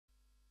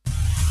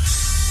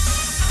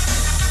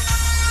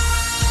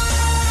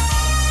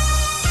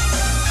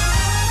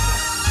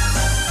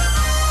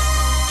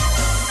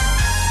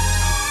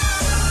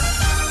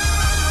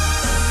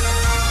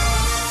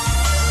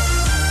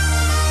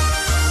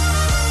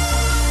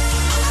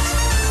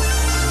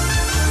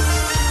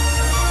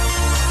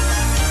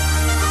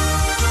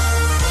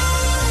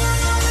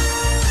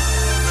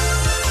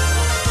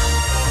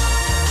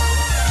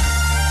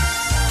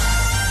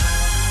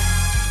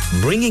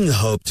bringing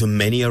hope to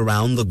many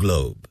around the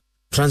globe,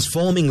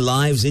 transforming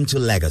lives into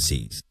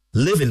legacies.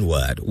 Living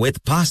Word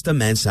with Pastor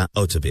Mensa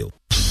Otabil.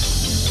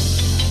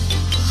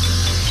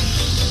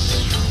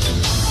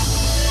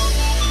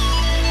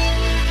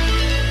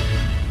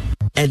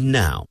 And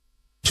now,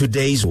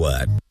 today's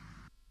word.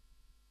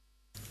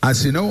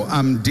 As you know,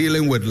 I'm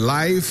dealing with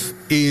life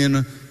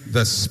in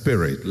the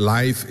Spirit.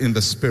 Life in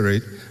the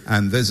Spirit.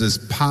 And this is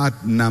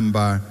part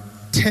number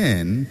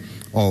 10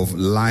 of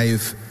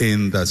Life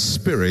in the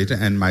Spirit.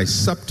 And my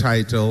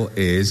subtitle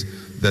is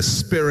The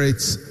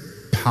Spirit's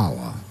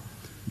Power.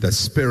 The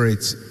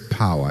Spirit's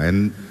Power.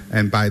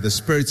 And by the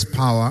Spirit's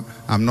power,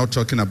 I'm not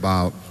talking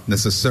about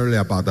necessarily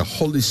about the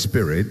Holy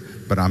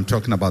Spirit, but I'm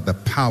talking about the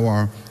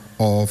power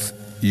of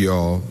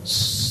your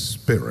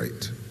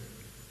spirit.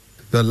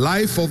 The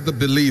life of the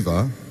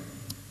believer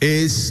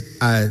is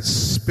a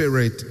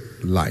spirit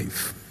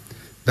life.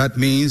 That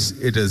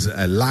means it is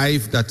a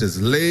life that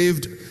is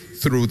lived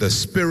through the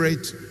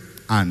Spirit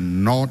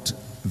and not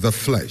the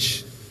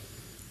flesh.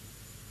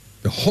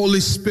 The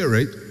Holy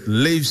Spirit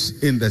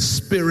lives in the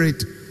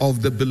spirit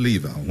of the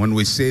believer. When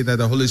we say that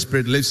the Holy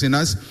Spirit lives in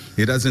us,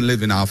 He doesn't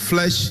live in our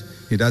flesh,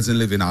 He doesn't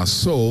live in our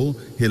soul,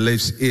 He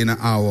lives in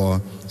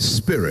our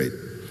spirit.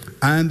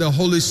 And the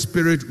Holy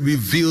Spirit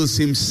reveals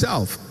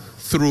Himself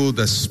through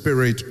the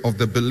spirit of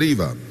the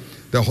believer.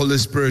 The Holy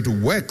Spirit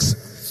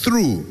works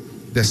through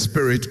the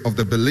spirit of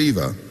the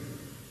believer.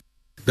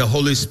 The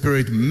Holy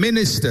Spirit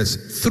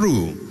ministers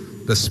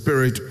through the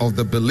spirit of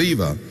the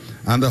believer.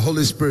 And the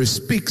Holy Spirit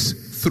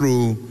speaks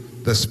through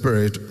the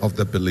spirit of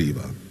the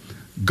believer.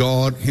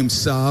 God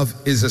Himself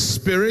is a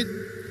spirit.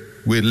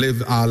 We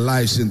live our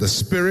lives in the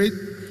Spirit.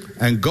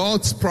 And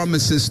God's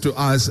promises to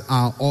us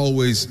are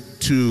always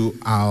to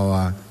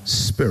our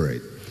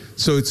spirit.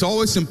 So it's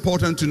always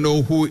important to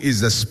know who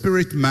is the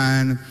spirit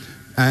man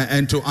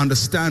and to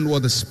understand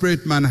what the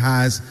spirit man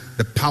has,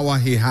 the power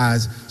he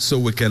has, so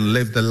we can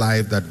live the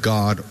life that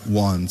God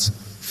wants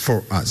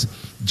for us.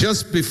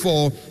 Just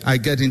before I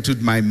get into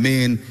my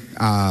main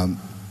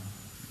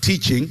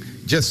teaching,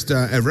 just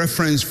a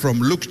reference from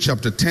Luke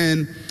chapter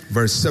 10,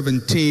 verse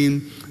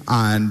 17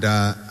 and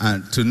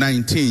to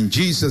 19.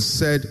 Jesus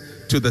said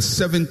to the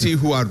 70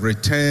 who had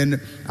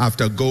returned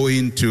after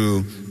going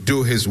to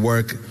do His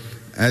work,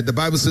 the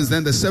Bible says,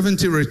 then the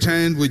 70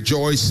 returned with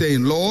joy,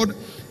 saying, Lord,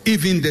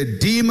 even the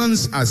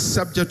demons are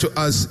subject to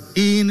us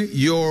in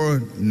your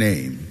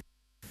name.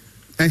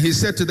 And He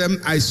said to them,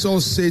 I saw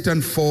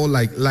Satan fall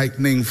like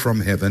lightning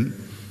from heaven.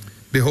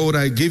 Behold,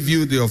 I give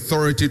you the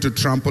authority to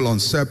trample on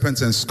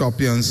serpents and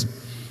scorpions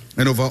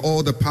and over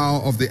all the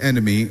power of the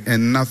enemy,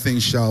 and nothing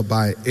shall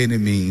by any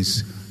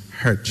means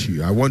hurt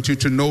you. I want you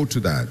to know to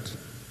that.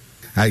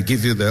 I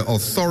give you the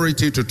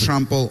authority to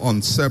trample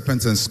on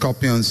serpents and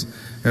scorpions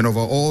and over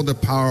all the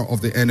power of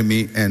the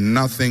enemy, and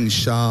nothing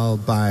shall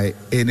by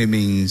any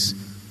means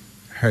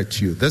hurt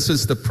you. This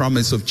is the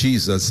promise of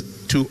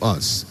Jesus to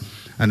us.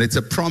 And it's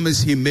a promise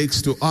He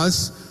makes to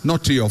us,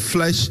 not to your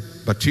flesh,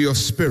 but to your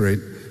spirit,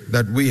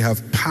 that we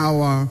have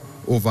power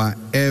over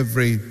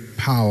every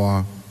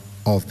power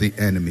of the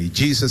enemy.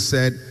 Jesus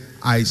said,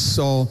 I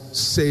saw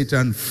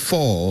Satan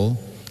fall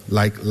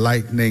like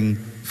lightning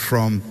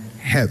from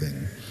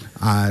heaven.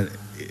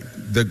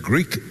 The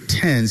Greek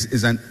tense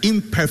is an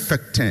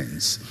imperfect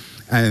tense,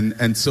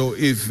 and so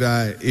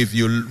if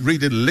you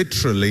read it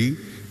literally,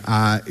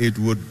 it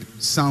would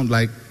sound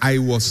like I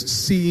was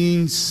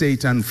seeing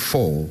Satan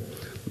fall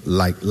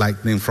like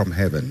lightning from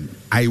heaven.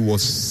 I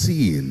was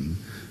seeing.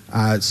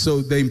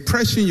 So the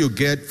impression you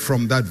get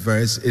from that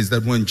verse is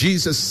that when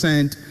Jesus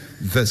sent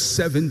the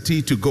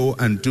 70 to go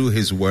and do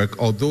His work,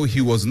 although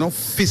He was not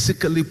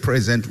physically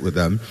present with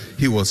them,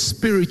 He was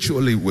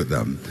spiritually with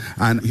them,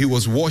 and He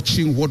was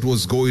watching what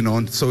was going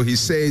on. So He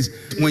says,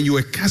 when you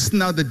were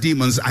casting out the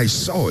demons, I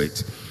saw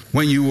it.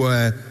 When you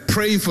were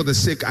praying for the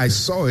sick, I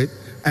saw it,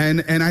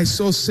 and I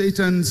saw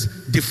Satan's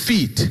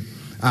defeat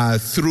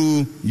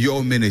through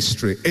your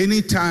ministry.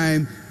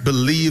 Anytime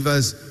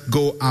believers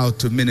go out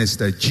to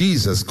minister,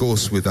 Jesus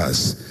goes with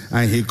us,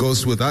 and He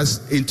goes with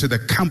us into the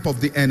camp of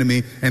the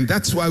enemy. And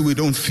that's why we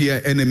don't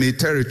fear enemy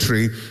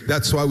territory.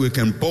 That's why we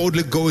can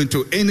boldly go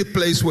into any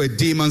place where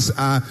demons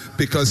are,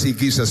 because He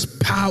gives us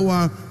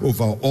power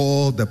over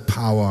all the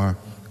power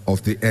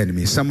of the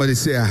enemy. Somebody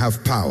say, I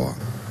have power.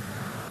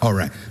 All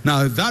right.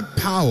 Now that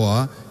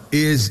power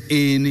is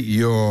in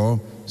your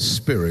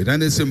spirit,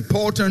 and it's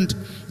important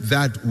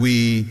that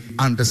we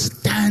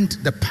understand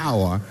the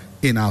power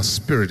in our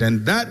spirit.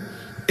 And that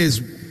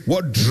is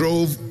what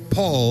drove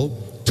Paul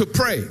to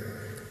pray.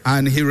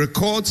 And he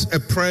records a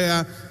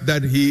prayer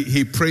that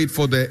he prayed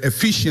for the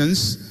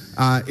Ephesians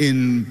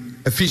in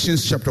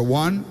Ephesians chapter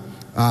 1,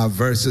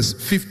 verses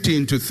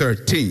 15 to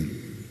 13.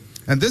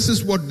 And this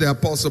is what the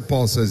Apostle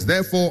Paul says.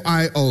 Therefore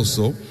I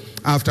also,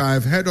 after I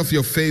have heard of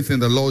your faith in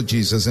the Lord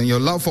Jesus and your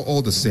love for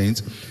all the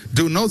saints,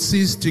 do not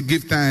cease to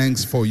give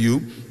thanks for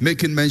you,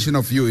 making mention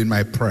of you in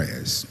my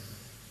prayers.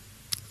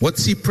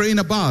 What's he praying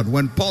about?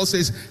 When Paul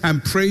says,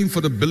 I'm praying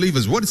for the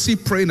believers, what is he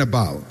praying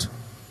about?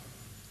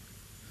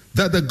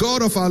 that the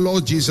God of our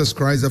Lord Jesus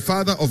Christ, the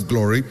Father of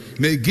glory,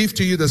 may give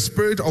to you the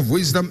spirit of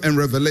wisdom and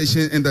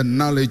revelation in the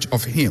knowledge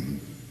of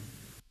him.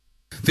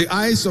 The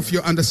eyes of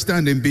your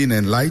understanding being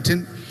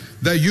enlightened,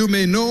 that you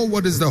may know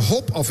what is the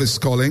hope of his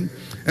calling,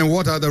 and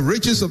what are the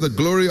riches of the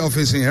glory of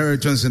his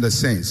inheritance in the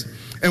saints,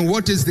 and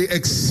what is the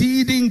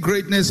exceeding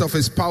greatness of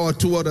his power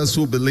toward us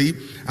who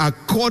believe,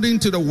 according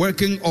to the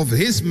working of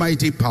his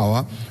mighty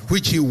power,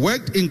 which he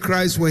worked in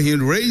Christ when he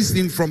raised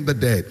him from the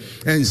dead,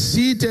 and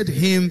seated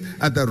him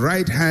at the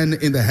right hand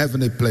in the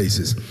heavenly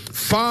places,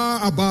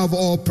 far above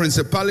all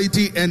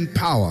principality and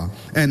power,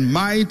 and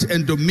might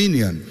and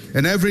dominion,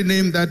 and every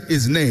name that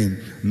is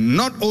named,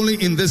 not only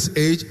in this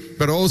age,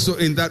 but also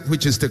in that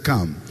which is to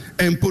come,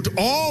 and put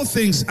all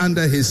things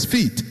under his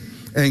feet,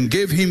 and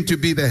gave him to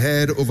be the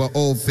head over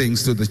all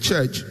things to the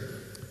church,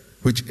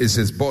 which is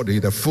his body,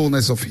 the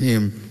fullness of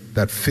him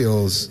that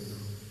fills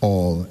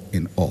all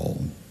in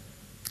all.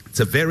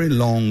 It's a very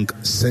long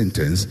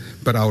sentence,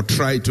 but I'll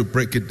try to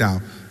break it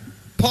down.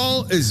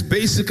 Paul is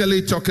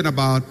basically talking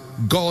about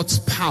God's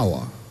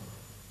power.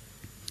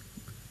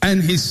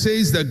 And he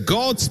says that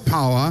God's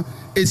power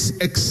is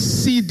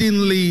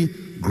exceedingly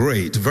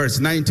great. Verse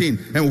 19,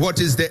 and what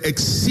is the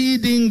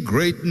exceeding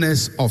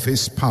greatness of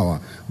his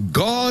power?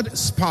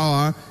 God's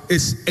power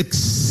is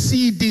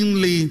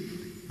exceedingly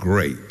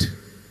great.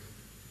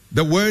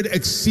 The word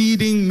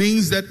exceeding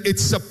means that it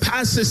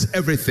surpasses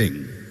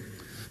everything.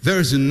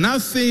 There's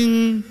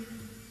nothing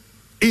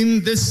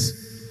in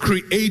this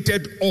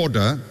created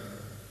order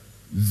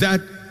that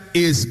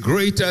is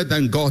greater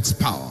than God's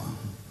power.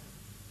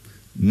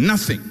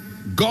 Nothing.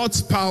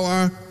 God's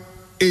power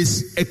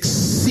is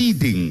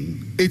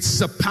exceeding. It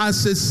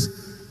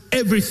surpasses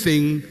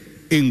everything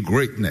in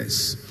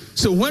greatness.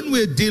 So when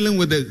we're dealing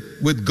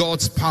with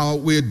God's power,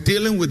 we're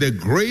dealing with the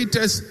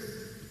greatest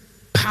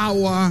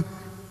power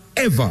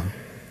ever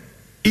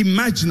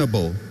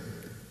imaginable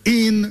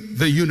in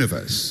the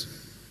universe.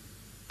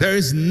 There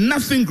is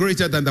nothing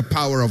greater than the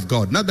power of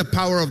God. Not the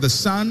power of the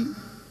sun,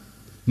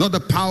 not the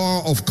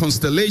power of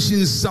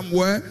constellations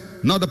somewhere,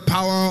 not the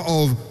power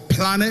of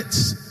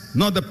planets,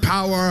 not the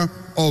power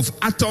of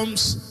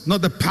atoms,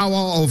 not the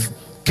power of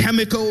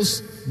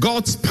chemicals.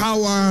 God's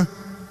power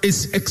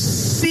is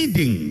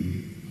exceeding.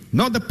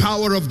 Not the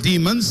power of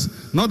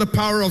demons, not the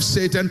power of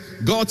Satan.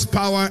 God's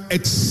power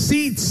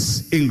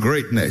exceeds in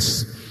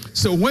greatness.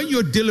 So when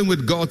you're dealing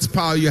with God's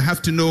power, you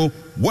have to know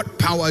what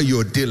power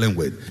you're dealing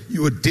with.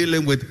 You are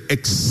dealing with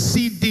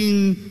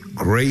exceeding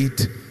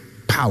great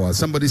power.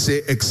 Somebody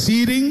say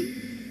exceeding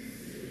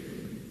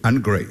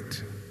and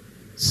great.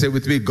 Say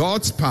with me,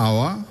 God's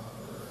power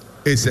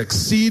is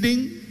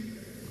exceeding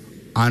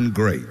and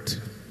great.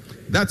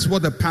 That's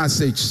what the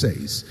passage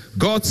says.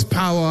 God's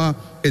power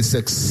is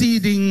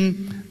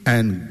exceeding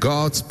and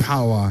God's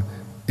power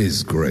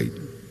is great.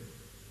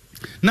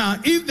 Now,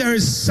 if there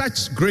is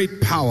such great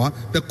power,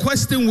 the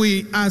question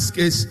we ask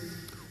is,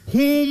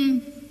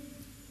 whom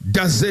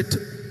does it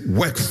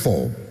work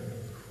for?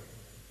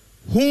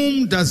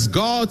 Whom does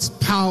God's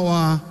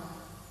power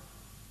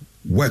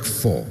work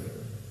for?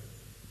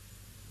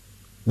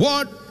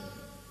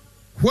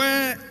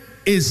 Where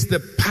is the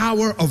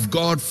power of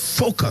God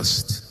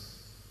focused?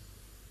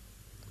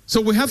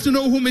 So we have to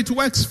know whom it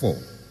works for.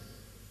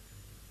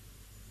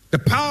 The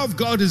power of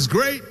God is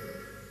great.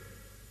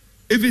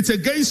 If it's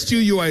against you,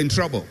 you are in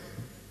trouble.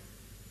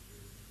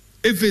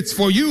 If it's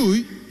for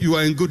you, you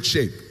are in good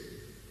shape.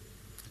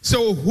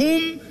 So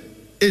whom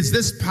is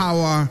this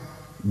power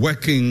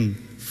working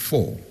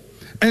for?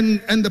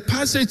 And the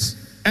passage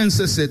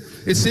answers it.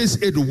 It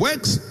says it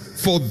works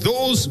for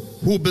those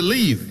who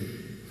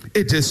believe.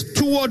 It is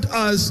toward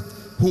us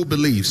who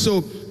believe.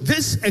 So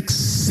this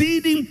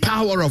exceeding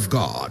power of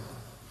God,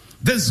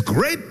 this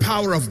great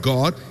power of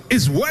God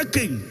is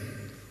working.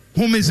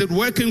 Whom is it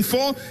working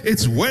for?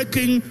 It's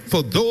working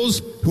for those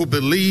who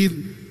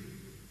believe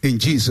in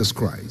Jesus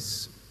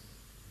Christ.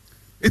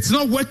 It's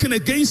not working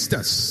against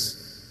us.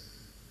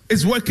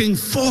 It's working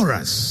for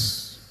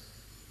us.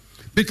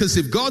 Because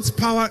if God's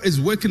power is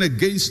working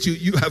against you,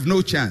 you have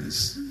no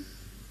chance.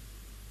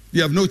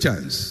 You have no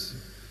chance.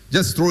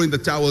 Just throw in the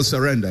towel,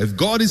 surrender. If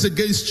God is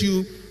against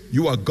you,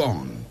 you are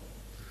gone.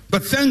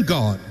 But thank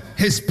God,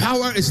 his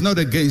power is not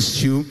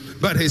against you,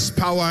 but his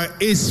power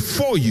is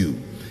for you.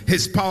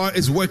 His power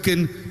is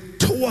working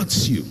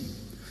towards you.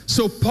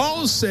 So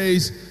Paul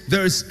says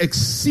there is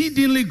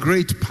exceedingly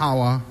great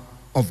power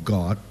of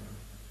God.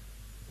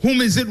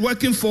 Whom is it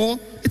working for?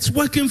 It's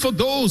working for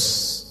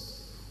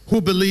those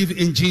who believe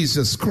in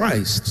Jesus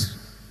Christ.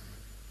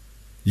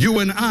 You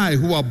and I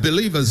who are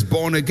believers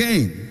born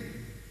again.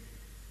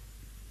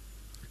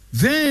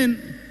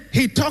 Then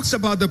he talks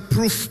about the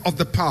proof of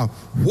the power.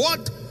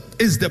 What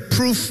is the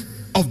proof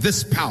of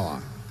this power?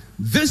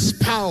 This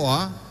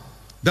power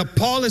that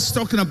Paul is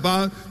talking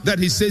about, that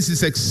he says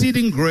is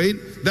exceeding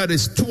great, that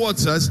is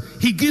towards us,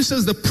 he gives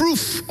us the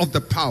proof of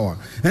the power.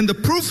 And the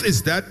proof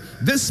is that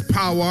this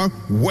power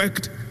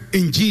worked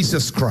in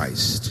Jesus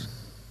Christ.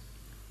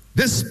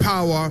 This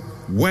power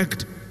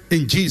worked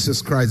in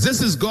Jesus Christ.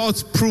 This is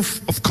God's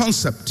proof of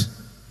concept.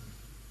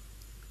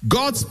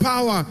 God's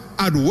power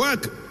at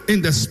work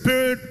in the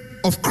Spirit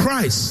of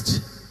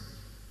Christ.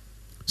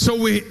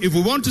 So if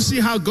we want to see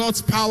how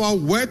God's power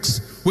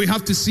works, we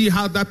have to see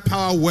how that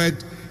power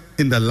worked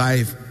in the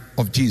life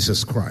of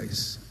Jesus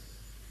Christ.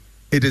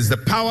 It is the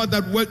power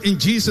that worked in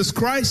Jesus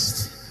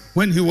Christ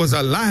when he was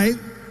alive.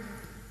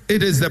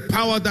 It is the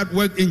power that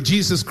worked in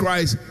Jesus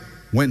Christ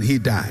when he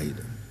died.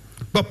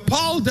 But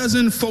Paul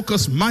doesn't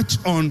focus much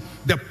on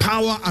the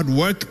power at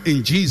work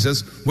in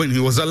Jesus when he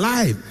was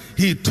alive.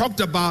 He talked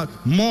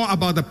more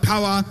about the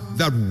power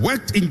that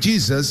worked in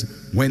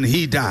Jesus when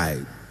he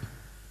died.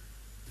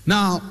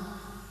 Now,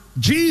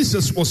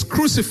 Jesus was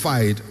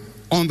crucified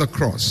on the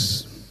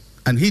cross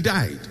and he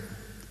died.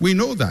 We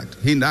know that.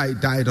 He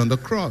died on the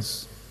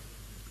cross.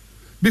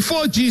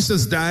 Before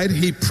Jesus died,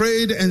 he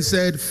prayed and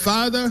said,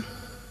 Father,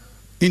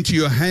 into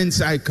your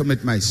hands I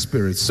commit my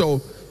spirit.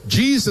 So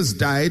Jesus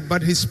died,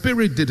 but his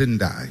spirit didn't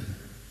die.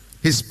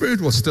 His spirit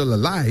was still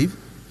alive.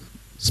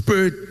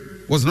 Spirit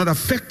was not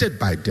affected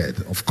by death.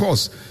 Of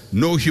course,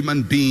 no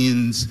human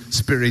being's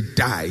spirit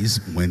dies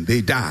when they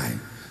die.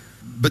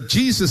 But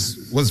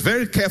Jesus was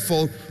very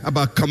careful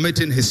about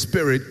committing his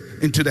spirit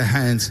into the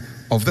hands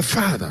of the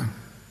Father.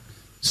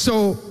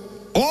 So,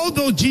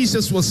 although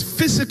Jesus was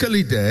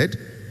physically dead,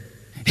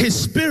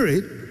 his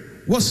spirit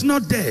was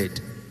not dead.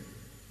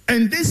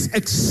 And this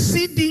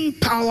exceeding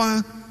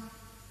power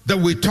that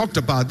we talked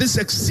about, this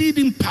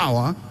exceeding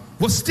power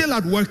was still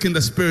at work in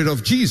the spirit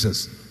of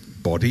Jesus.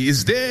 Body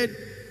is dead,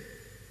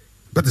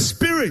 but the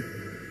spirit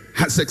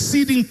has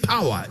exceeding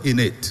power in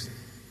it.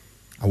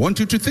 I want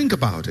you to think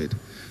about it.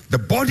 The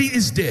body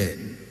is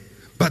dead,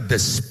 but the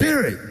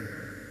spirit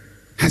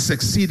has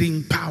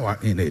exceeding power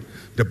in it.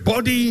 The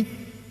body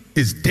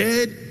is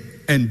dead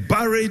and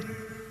buried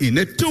in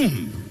a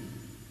tomb,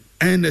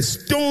 and a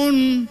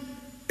stone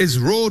is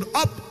rolled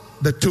up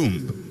the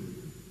tomb.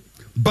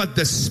 But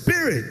the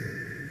spirit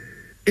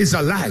is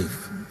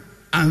alive,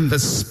 and the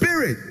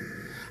spirit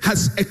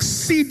has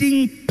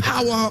exceeding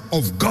power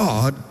of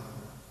God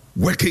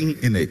working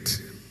in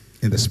it,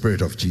 in the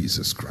spirit of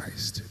Jesus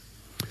Christ.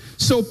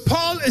 So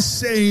Paul is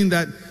saying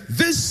that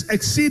this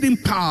exceeding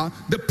power,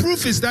 the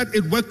proof is that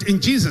it worked in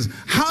Jesus.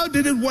 How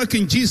did it work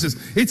in Jesus?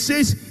 It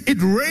says it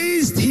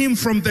raised him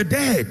from the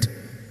dead.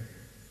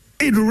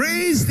 It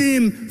raised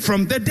him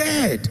from the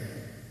dead.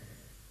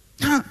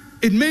 Now,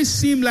 it may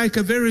seem like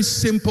a very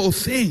simple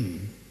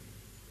thing,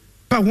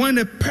 but when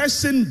a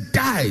person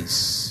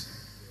dies,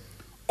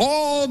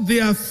 all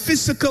their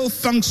physical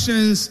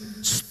functions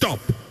stop.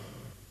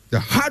 The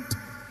heart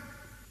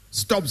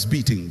stops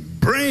beating,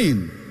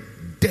 brain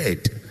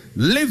dead,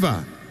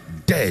 liver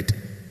dead,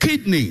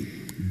 kidney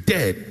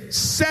dead,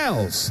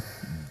 cells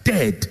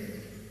dead.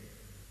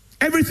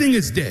 Everything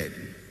is dead.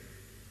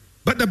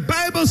 But the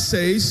Bible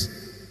says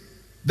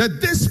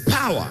that this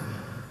power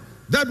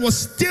that was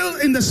still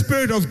in the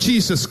spirit of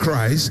Jesus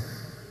Christ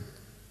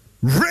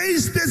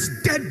raised this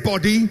dead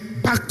body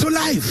back to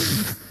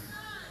life.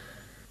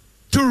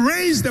 To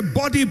raise the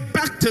body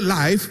back to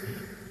life,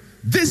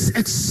 this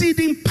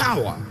exceeding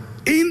power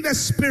in the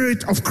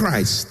spirit of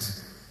Christ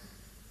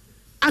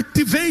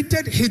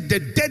activated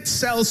the dead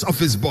cells of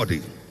his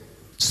body,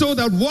 so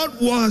that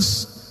what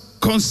was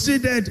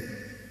considered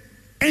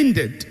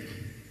ended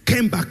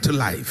came back to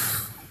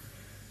life.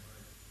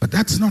 But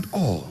that's not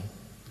all.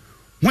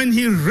 When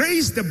he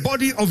raised the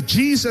body of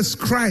Jesus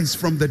Christ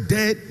from the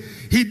dead,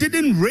 he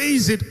didn't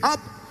raise it up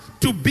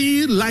to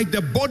be like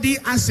the body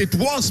as it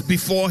was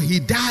before he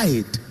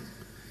died.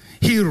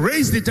 He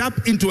raised it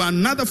up into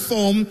another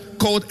form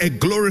called a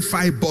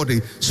glorified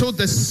body. So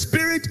the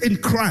spirit in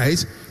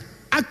Christ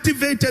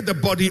activated the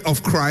body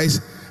of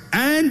Christ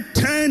and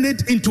turned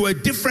it into a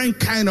different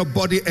kind of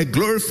body, a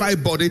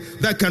glorified body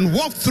that can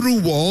walk through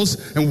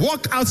walls and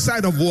walk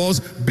outside of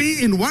walls,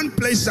 be in one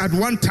place at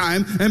one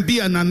time and be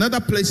in another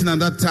place in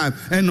another time.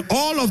 And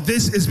all of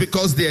this is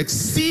because the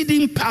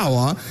exceeding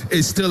power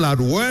is still at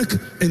work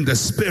in the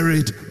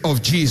spirit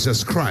of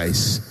Jesus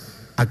Christ,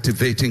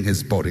 activating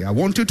his body. I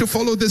want you to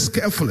follow this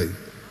carefully,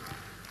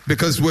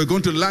 because we're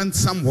going to land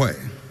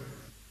somewhere.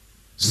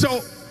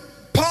 So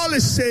Paul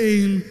is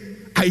saying,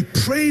 I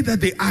pray that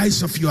the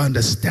eyes of your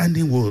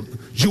understanding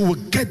you will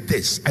get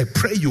this. I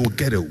pray you will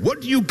get it.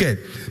 What do you get?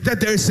 That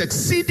there is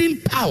exceeding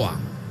power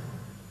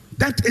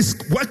that is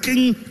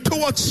working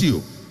towards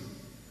you.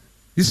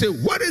 You say,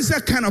 what is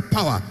that kind of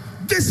power?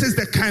 This is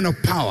the kind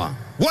of power.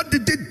 What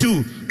did it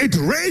do? It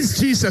raised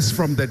Jesus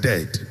from the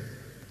dead.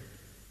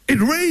 It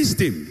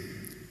raised him.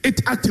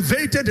 It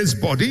activated his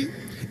body.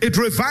 It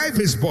revived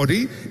his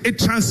body. It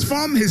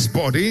transformed his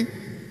body.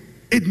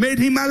 It made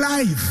him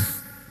alive.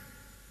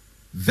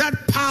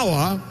 That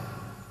power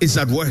is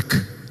at work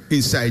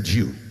inside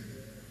you.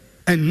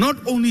 And not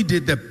only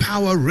did the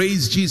power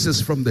raise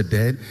Jesus from the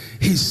dead,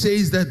 he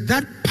says that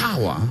that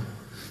power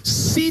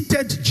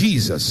seated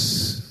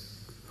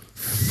Jesus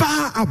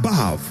far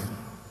above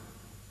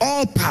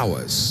all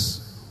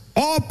powers,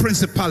 all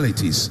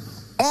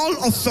principalities, all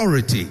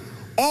authority,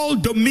 all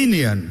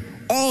dominion,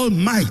 all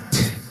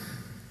might.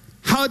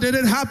 How did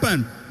it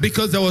happen?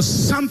 Because there was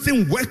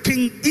something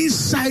working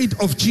inside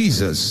of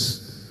Jesus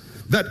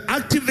that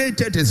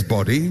activated his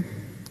body,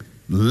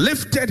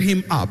 lifted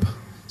him up,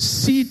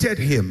 seated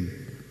him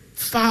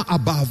far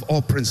above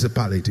all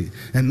principality.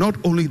 And not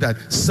only that,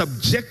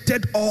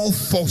 subjected all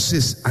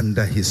forces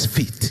under his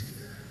feet.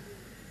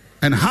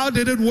 And how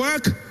did it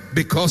work?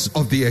 Because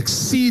of the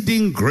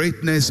exceeding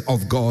greatness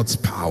of God's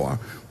power.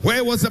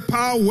 Where was the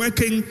power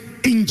working?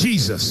 In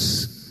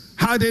Jesus.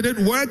 How did it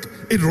work?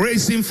 It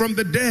raised him from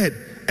the dead.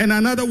 And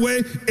another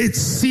way, it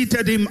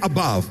seated him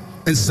above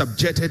and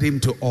subjected him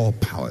to all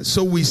power.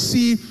 So we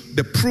see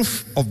the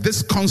proof of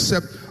this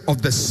concept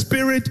of the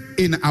Spirit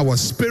in our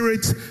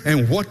spirits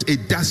and what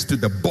it does to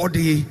the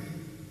body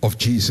of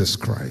Jesus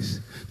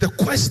Christ. The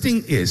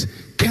question is,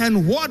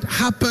 can what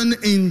happened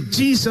in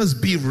Jesus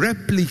be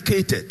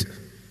replicated?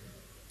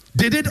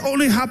 Did it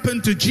only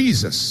happen to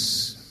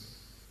Jesus?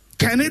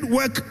 Can it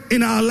work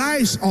in our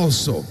lives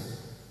also?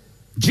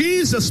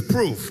 Jesus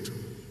proved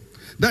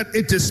that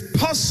it is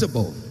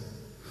possible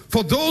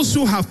for those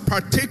who have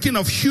partaken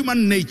of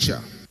human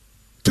nature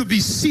to be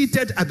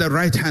seated at the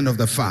right hand of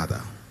the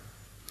Father.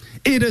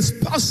 It is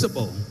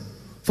possible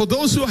for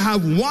those who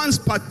have once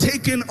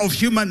partaken of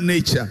human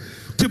nature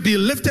to be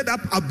lifted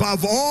up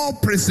above all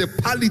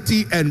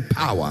principality and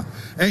power.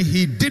 And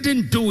he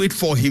didn't do it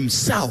for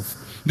himself,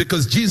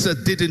 because Jesus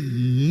didn't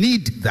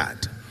need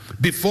that.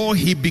 Before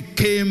he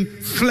became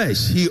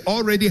flesh, he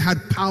already had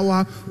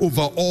power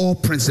over all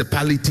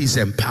principalities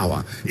and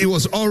power. He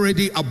was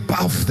already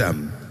above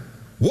them.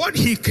 What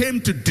he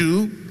came to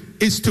do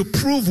is to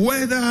prove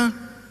whether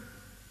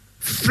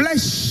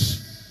flesh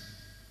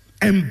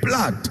and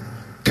blood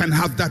can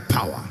have that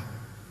power.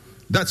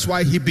 That's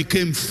why he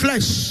became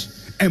flesh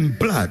and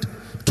blood,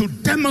 to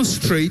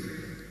demonstrate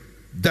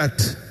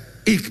that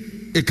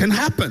it can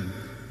happen.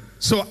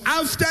 So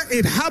after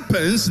it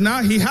happens,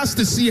 now he has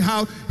to see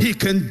how he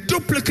can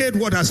duplicate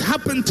what has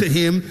happened to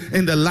him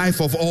in the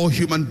life of all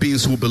human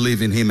beings who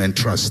believe in him and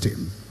trust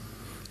him.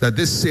 That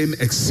this same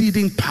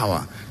exceeding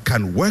power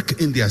can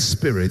work in their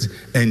spirits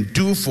and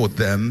do for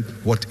them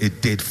what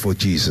it did for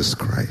Jesus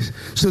Christ.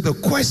 So the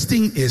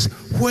question is,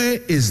 where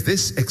is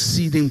this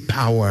exceeding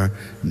power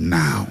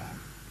now?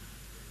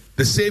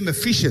 The same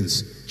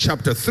Ephesians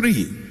chapter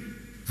 3,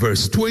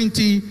 verse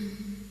 20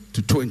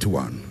 to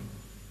 21.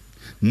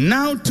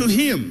 Now to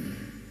him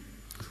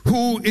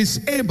who is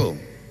able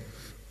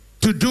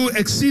to do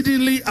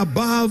exceedingly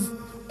above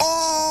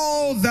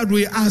all that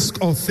we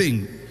ask or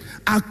think,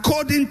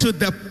 according to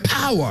the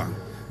power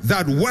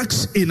that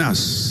works in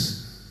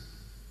us.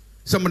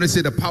 Somebody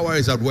say, the power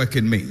is at work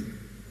in me.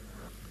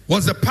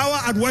 Was the power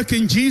at work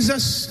in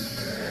Jesus?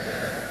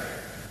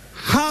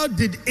 How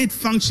did it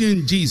function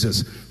in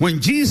Jesus? When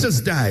Jesus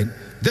died,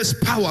 this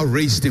power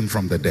raised him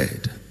from the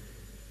dead,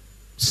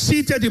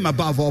 seated him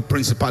above all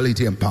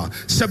principality and power,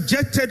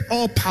 subjected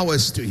all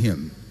powers to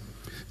him.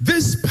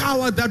 This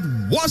power that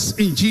was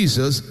in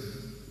Jesus,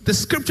 the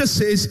scripture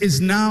says,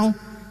 is now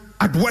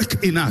at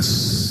work in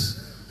us.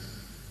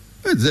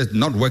 It's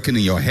not working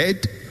in your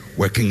head,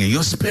 working in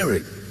your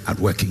spirit, at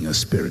work in your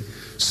spirit.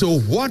 So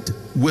what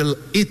will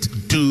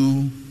it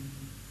do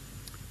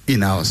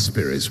in our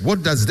spirits?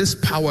 What does this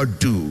power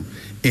do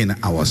in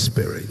our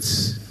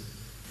spirits?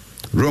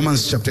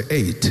 Romans chapter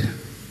 8,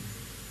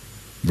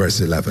 verse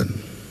 11.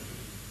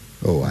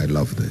 Oh, I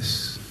love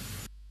this.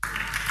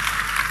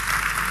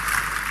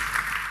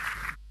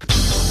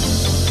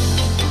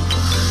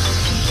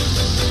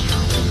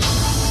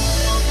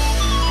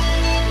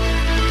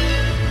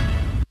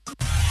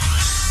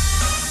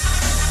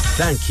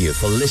 Thank you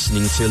for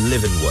listening to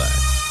Living Word.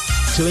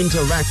 To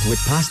interact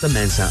with Pastor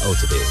Mensa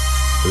Otabil,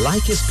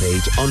 like his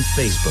page on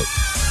Facebook.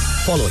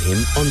 Follow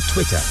him on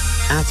Twitter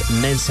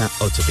 @Mensa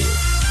Otabil.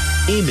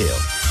 Email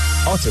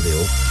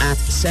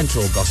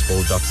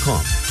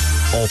otabil@centralgospel.com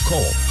or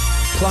call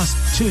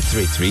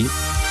 +233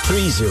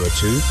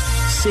 302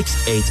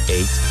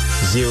 688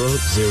 000.